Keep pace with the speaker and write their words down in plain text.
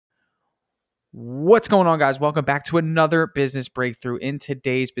What's going on, guys? Welcome back to another business breakthrough. In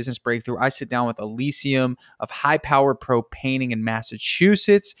today's business breakthrough, I sit down with Elysium of High Power Pro Painting in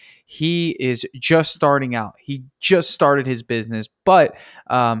Massachusetts. He is just starting out. He just started his business, but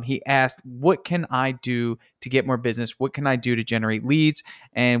he asked, what can I do to get more business? What can I do to generate leads?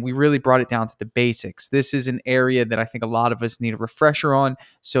 And we really brought it down to the basics. This is an area that I think a lot of us need a refresher on.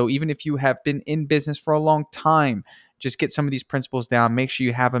 So even if you have been in business for a long time, just get some of these principles down. Make sure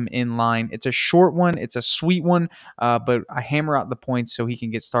you have them in line. It's a short one. It's a sweet one, but I hammer out the points so he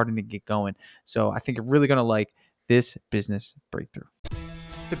can get started and get going. So I think you're really going to like this business breakthrough.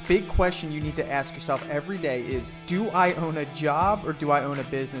 The big question you need to ask yourself every day is, do I own a job or do I own a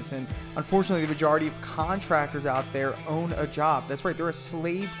business? And unfortunately, the majority of contractors out there own a job. That's right. They're a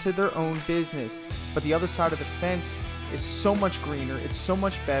slave to their own business. But the other side of the fence is so much greener. It's so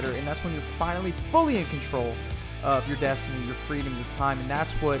much better. And that's when you're finally fully in control of your destiny, your freedom, your time. And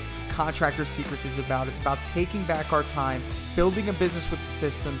that's what Contractor Secrets is about. It's about taking back our time, building a business with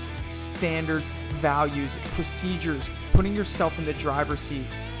systems, standards, values, procedures, putting yourself in the driver's seat.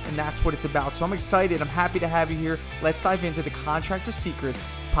 And that's what it's about. So I'm excited. I'm happy to have you here. Let's dive into the Contractor Secrets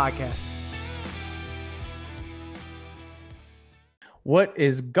podcast. What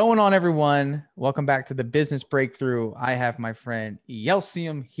is going on, everyone? Welcome back to the Business Breakthrough. I have my friend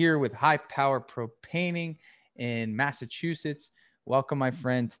Elysium here with High Power Pro Painting in Massachusetts. Welcome, my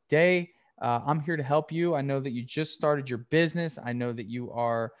friend. Today, I'm here to help you. I know that you just started your business. I know that you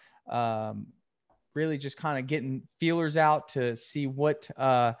are really just kind of getting feelers out to see what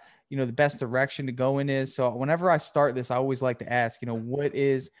the best direction to go in is. So whenever I start this, I always like to ask, what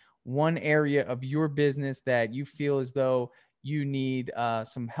is one area of your business that you feel as though you need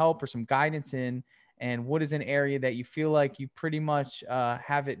some help or some guidance in? And what is an area that you feel like you pretty much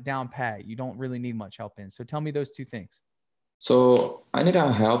have it down pat? You don't really need much help in. So tell me those two things. So I need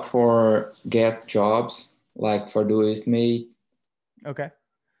help for get jobs, like for do estimate. Okay.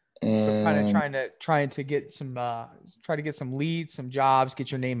 And so kind of trying to get some try to get some leads, some jobs,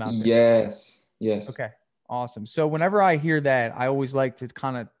 get your name out there. Yes. Okay. Awesome. So whenever I hear that, I always like to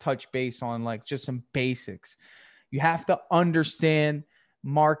kind of touch base on like just some basics. You have to understand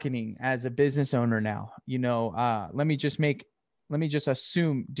marketing as a business owner now. Let me just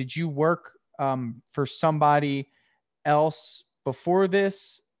assume, did you work for somebody else before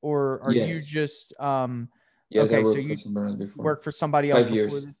this, or are you just yes, okay, I worked so you for somebody before. worked for somebody else 5 before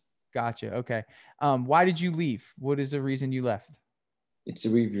years. this? Gotcha. Okay. Why did you leave? What is the reason you left? It's a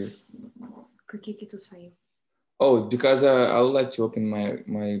review. Por que tu saiu? Oh, because I would like to open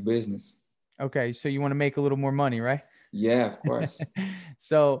my business. Okay, so you want to make a little more money, right? Yeah, of course.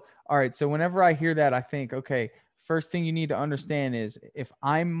 So, all right. So whenever I hear that, I think, okay, first thing you need to understand is, if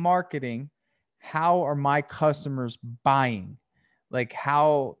I'm marketing, how are my customers buying? Like,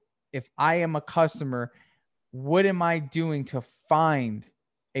 if I am a customer, what am I doing to find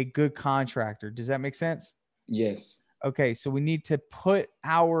a good contractor? Does that make sense? Yes. Okay. So we need to put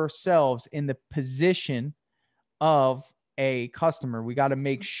ourselves in the position of a customer. We got to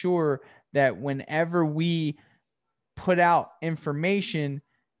make sure that whenever we put out information,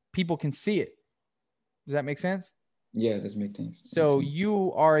 people can see it. Does that make sense? Yeah, that makes sense. So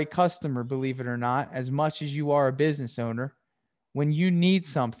you are a customer, believe it or not, as much as you are a business owner. When you need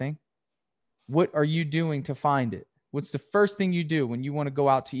something, what are you doing to find it? What's the first thing you do when you want to go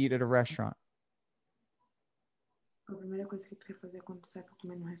out to eat at a restaurant? A primeira coisa que tu quer fazer quando tu sai para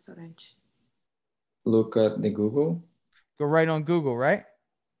comer no restaurante? Look at the Google. Go right on Google, right?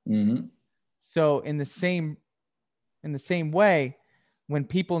 Mm-hmm. So in the same way, when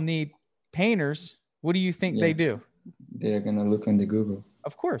people need painters, what do you think they do? They're going to look on the Google.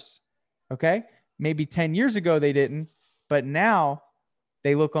 Of course. Okay. Maybe 10 years ago they didn't, but now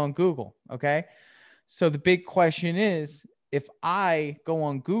they look on Google. Okay. So the big question is, if I go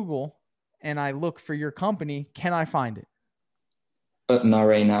on Google and I look for your company, can I find it? Not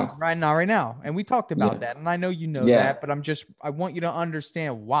right now. Not right now. And we talked about that. And I know you know that, but I want you to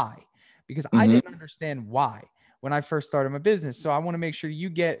understand why, because I didn't understand why when I first started my business. So I want to make sure you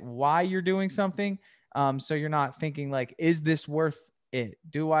get why you're doing something. So you're not thinking like, is this worth it?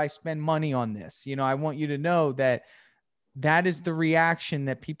 Do I spend money on this? I want you to know that is the reaction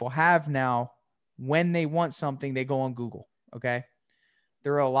that people have now. When they want something, they go on Google. Okay.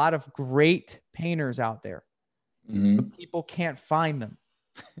 There are a lot of great painters out there, but people can't find them.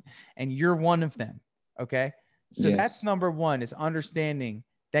 And you're one of them. Okay. So that's number one, is understanding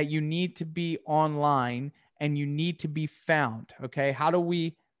that you need to be online and you need to be found. Okay. How do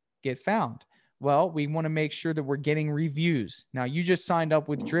we get found? Well, we want to make sure that we're getting reviews. Now, you just signed up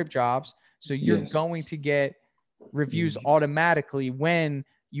with Drip Jobs, so you're going to get reviews automatically when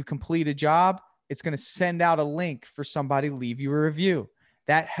you complete a job, it's going to send out a link for somebody to leave you a review.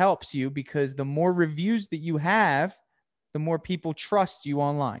 That helps you because the more reviews that you have, the more people trust you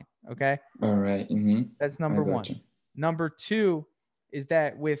online. Okay. All right. That's I number got one. you. Number two is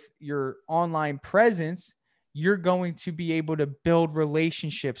that with your online presence, you're going to be able to build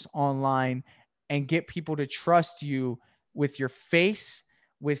relationships online and get people to trust you with your face,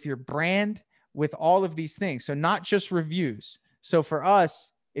 with your brand, with all of these things. So not just reviews. So for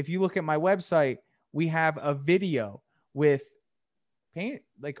us, if you look at my website, we have a video with paint,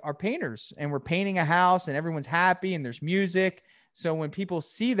 like our painters, and we're painting a house and everyone's happy and there's music. So when people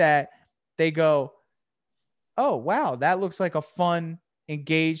see that, they go, oh, wow, that looks like a fun,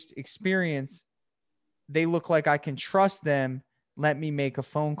 engaged experience. They look like I can trust them. Let me make a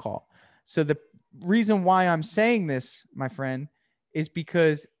phone call. So the reason why I'm saying this, my friend, is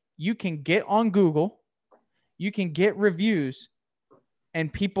because you can get on Google, you can get reviews,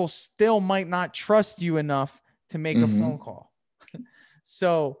 and people still might not trust you enough to make a phone call.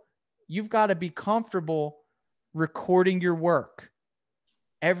 So you've got to be comfortable recording your work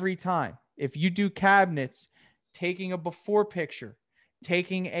every time. If you do cabinets, taking a before picture,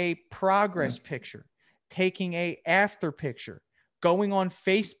 taking a progress picture, taking a after picture, going on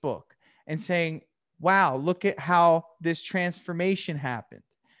Facebook and saying, wow, look at how this transformation happened.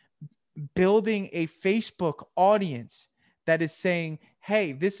 Building a Facebook audience that is saying,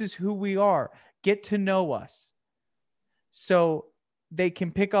 hey, this is who we are. Get to know us. So they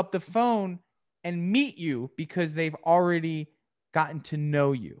can pick up the phone and meet you because they've already gotten to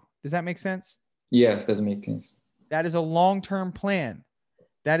know you. Does that make sense? Yes, that makes sense. That is a long-term plan.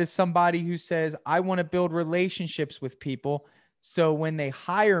 That is somebody who says, I want to build relationships with people. So when they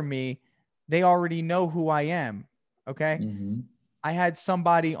hire me, they already know who I am. Okay. I had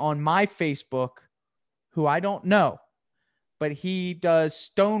somebody on my Facebook who I don't know, but he does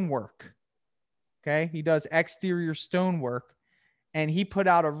stonework. Okay. He does exterior stonework. And he put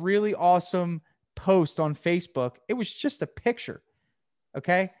out a really awesome post on Facebook. It was just a picture.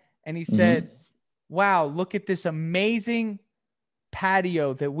 Okay. And he said, wow, look at this amazing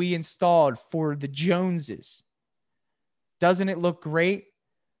patio that we installed for the Joneses. Doesn't it look great?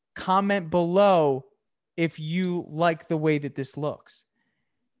 Comment below if you like the way that this looks.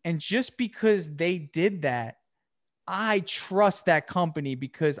 And just because they did that, I trust that company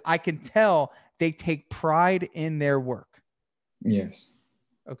because I can tell they take pride in their work. Yes.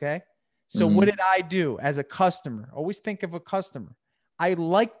 Okay. So what did I do as a customer? Always think of a customer. I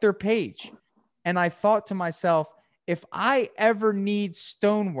liked their page and I thought to myself, if I ever need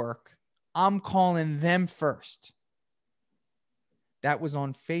stonework, I'm calling them first. That was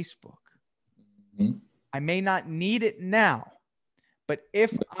on Facebook. I may not need it now, but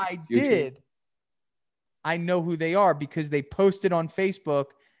if I did, I know who they are because they posted on Facebook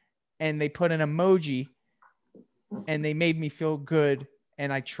and they put an emoji and they made me feel good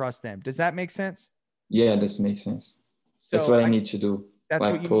and I trust them. Does that make sense? Yeah, this makes sense. So that's what I need to do. That's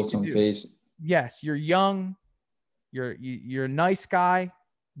like what you post need to on do. Face. Yes, you're young. You're a nice guy.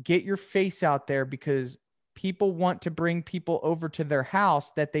 Get your face out there because people want to bring people over to their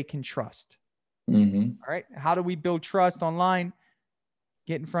house that they can trust. All right. How do we build trust online?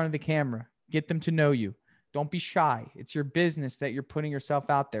 Get in front of the camera. Get them to know you. Don't be shy. It's your business that you're putting yourself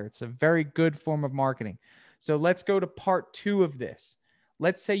out there. It's a very good form of marketing. So let's go to part 2 of this.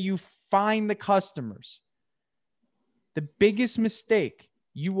 Let's say you find the customers. The biggest mistake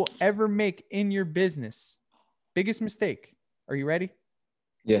you will ever make in your business, biggest mistake, are you ready?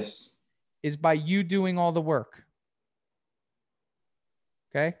 Yes. Is by you doing all the work.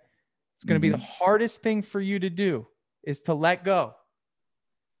 Okay? It's going to be the hardest thing for you to do is to let go.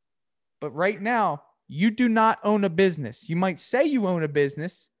 But right now, you do not own a business. You might say you own a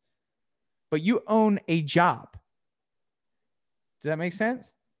business, but you own a job. Does that make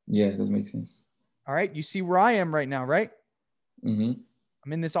sense? Yeah, that makes sense. All right. You see where I am right now, right? I'm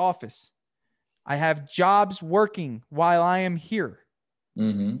in this office. I have jobs working while I am here.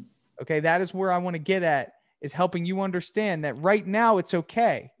 Okay. That is where I want to get at, is helping you understand that right now it's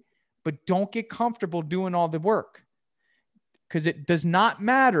okay, but don't get comfortable doing all the work because it does not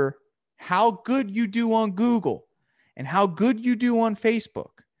matter how good you do on Google and how good you do on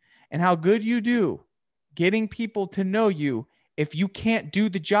Facebook and how good you do getting people to know you if you can't do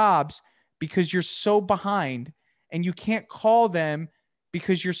the jobs because you're so behind and you can't call them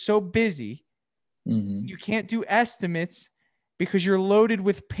because you're so busy. You can't do estimates because you're loaded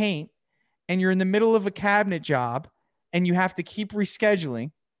with paint and you're in the middle of a cabinet job and you have to keep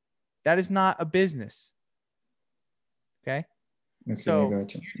rescheduling. That is not a business. Okay. Okay, so I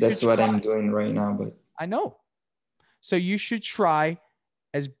got you. That's what I'm doing right now, but I know. So you should try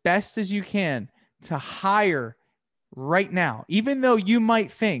as best as you can to hire right now, even though you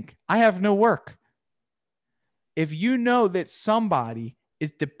might think, I have no work. If you know that somebody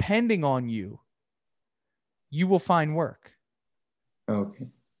is depending on you, you will find work. Okay.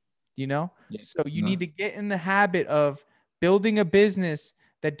 You know? Yeah. So you need to get in the habit of building a business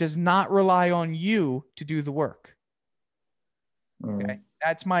that does not rely on you to do the work. Okay.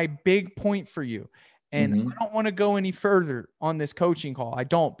 That's my big point for you. And I don't want to go any further on this coaching call. I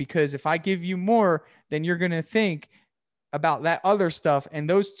don't, because if I give you more, then you're going to think about that other stuff. And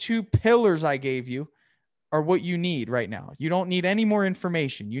those 2 pillars I gave you are what you need right now. You don't need any more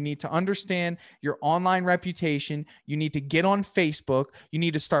information. You need to understand your online reputation. You need to get on Facebook. You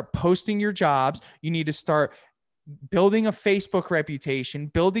need to start posting your jobs. You need to start building a Facebook reputation,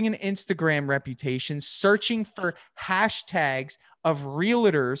 building an Instagram reputation, searching for hashtags of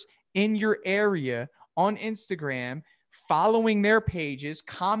realtors in your area on Instagram, following their pages,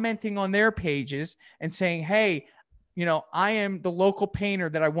 commenting on their pages, and saying, hey, you know, I am the local painter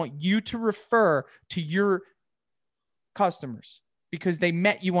that I want you to refer to your customers because they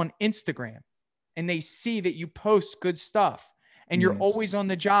met you on Instagram and they see that you post good stuff and you're always on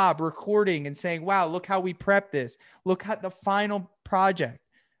the job recording and saying, wow, look how we prep this. Look at the final project.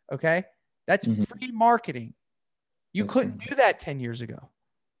 Okay. That's free marketing. You couldn't do that 10 years ago.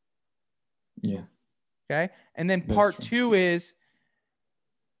 Yeah. Okay. And then part 2 is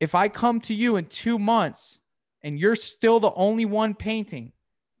if I come to you in 2 months and you're still the only one painting,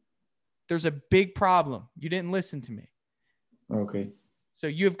 there's a big problem. You didn't listen to me. Okay. So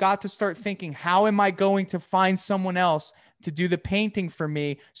you've got to start thinking, how am I going to find someone else to do the painting for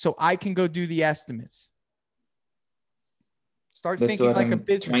me so I can go do the estimates? Start thinking like a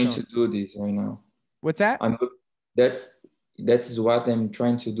business owner. I'm trying to do this right now. What's that? That is what I'm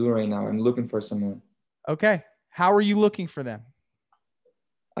trying to do right now. I'm looking for someone. Okay. How are you looking for them?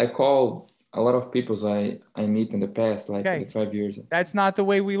 I call a lot of people I meet in the past, like 5 years. That's not the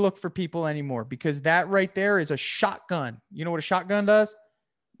way we look for people anymore, because that right there is a shotgun. You know what a shotgun does?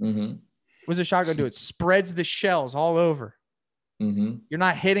 Mm-hmm. What does a shotgun do? It spreads the shells all over. Mm-hmm. You're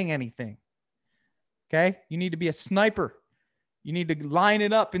not hitting anything. Okay. You need to be a sniper. You need to line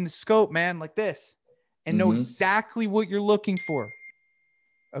it up in the scope, man, like this, and know exactly what you're looking for.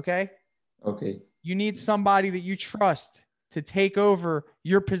 Okay. Okay. You need somebody that you trust to take over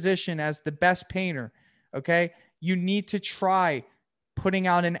your position as the best painter. Okay. You need to try putting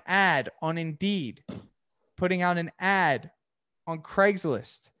out an ad on Indeed, putting out an ad on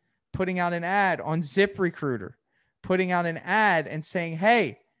Craigslist, putting out an ad on ZipRecruiter, putting out an ad and saying,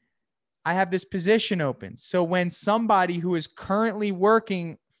 hey, I have this position open. So when somebody who is currently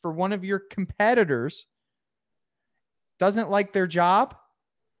working for one of your competitors doesn't like their job,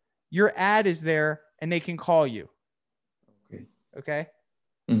 your ad is there and they can call you. Okay.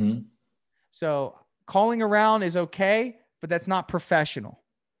 Mm-hmm. So calling around is okay, but that's not professional.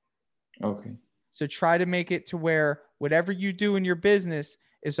 Okay. So try to make it to where whatever you do in your business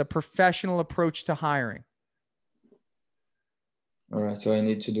is a professional approach to hiring. All right. So I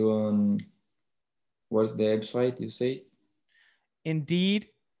need to do on, what's the website you say? Indeed,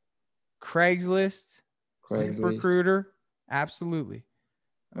 Craigslist. ZipRecruiter. Absolutely.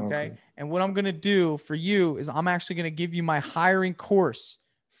 Okay. And what I'm going to do for you is I'm actually going to give you my hiring course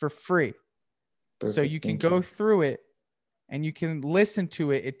for free. Perfect. So you can go through it and you can listen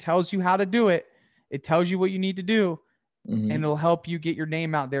to it. It tells you how to do it. It tells you what you need to do, and it'll help you get your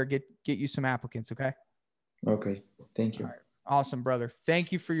name out there, get you some applicants. Okay. Okay. Thank you. All right. Awesome, brother.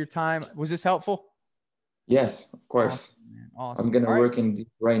 Thank you for your time. Was this helpful? Yes, of course. Awesome. I'm going to work in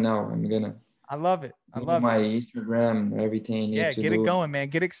right now. I love it. I love my Instagram, everything. Yeah, get it going, man.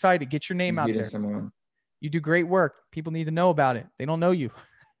 Get excited. Get your name out there. Someone. You do great work. People need to know about it. They don't know you.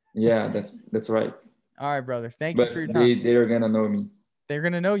 Yeah, that's right. All right, brother. Thank you for your time. They're going to know me. They're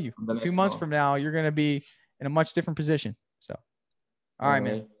going to know you. 2 months from now, you're going to be in a much different position. So, all right,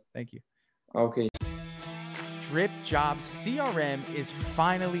 man. Thank you. Okay. Drip Jobs CRM is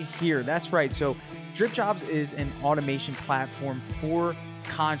finally here. That's right. So Drip Jobs is an automation platform for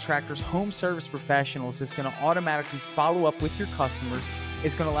contractors, home service professionals that's going to automatically follow up with your customers.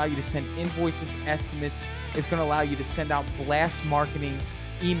 It's going to allow you to send invoices, estimates. It's going to allow you to send out blast marketing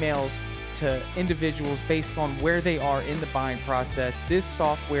emails to individuals based on where they are in the buying process. This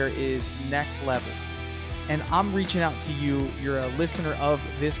software is next level. And I'm reaching out to you. You're a listener of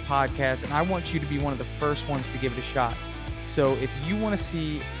this podcast, and I want you to be one of the first ones to give it a shot. So if you want to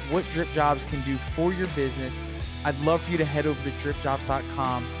see what Drip Jobs can do for your business, I'd love for you to head over to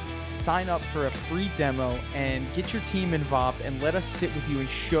dripjobs.com, sign up for a free demo, and get your team involved, and let us sit with you and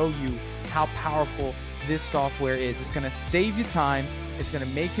show you how powerful this software is. It's going to save you time. It's going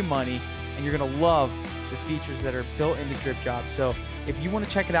to make you money, and you're going to love the features that are built into Drip Jobs. So if you want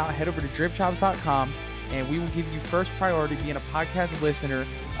to check it out, head over to dripjobs.com, and we will give you first priority being a podcast listener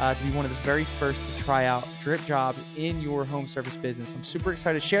to be one of the very first to try out Drip Jobs in your home service business. I'm super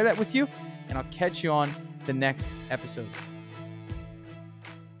excited to share that with you, and I'll catch you on the next episode.